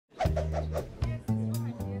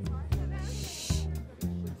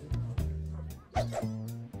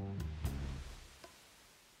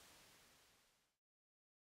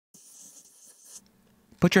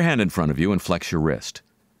Put your hand in front of you and flex your wrist.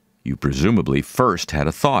 You presumably first had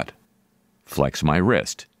a thought. Flex my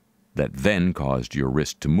wrist. That then caused your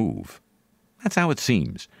wrist to move. That's how it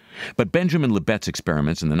seems. But Benjamin Libet's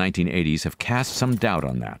experiments in the 1980s have cast some doubt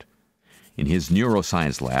on that. In his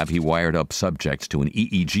neuroscience lab, he wired up subjects to an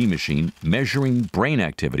EEG machine measuring brain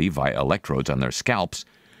activity via electrodes on their scalps,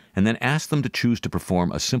 and then asked them to choose to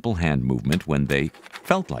perform a simple hand movement when they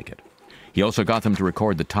felt like it. He also got them to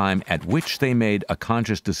record the time at which they made a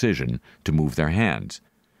conscious decision to move their hands.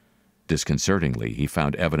 Disconcertingly, he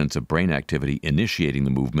found evidence of brain activity initiating the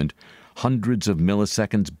movement hundreds of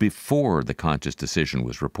milliseconds before the conscious decision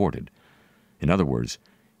was reported. In other words,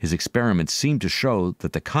 his experiments seemed to show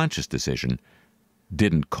that the conscious decision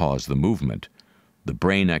didn't cause the movement. The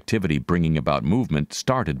brain activity bringing about movement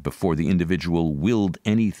started before the individual willed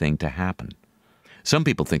anything to happen. Some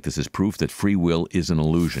people think this is proof that free will is an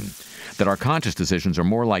illusion, that our conscious decisions are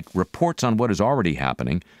more like reports on what is already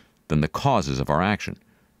happening than the causes of our action.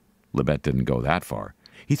 Libet didn't go that far.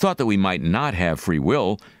 He thought that we might not have free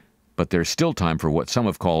will, but there's still time for what some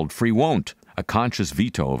have called free won't, a conscious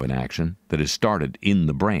veto of an action that is started in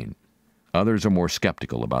the brain. Others are more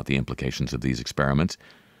skeptical about the implications of these experiments.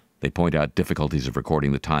 They point out difficulties of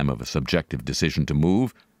recording the time of a subjective decision to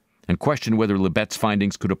move, and question whether Libet's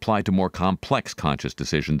findings could apply to more complex conscious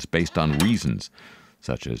decisions based on reasons,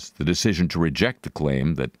 such as the decision to reject the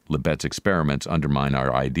claim that Libet's experiments undermine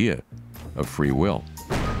our idea of free will.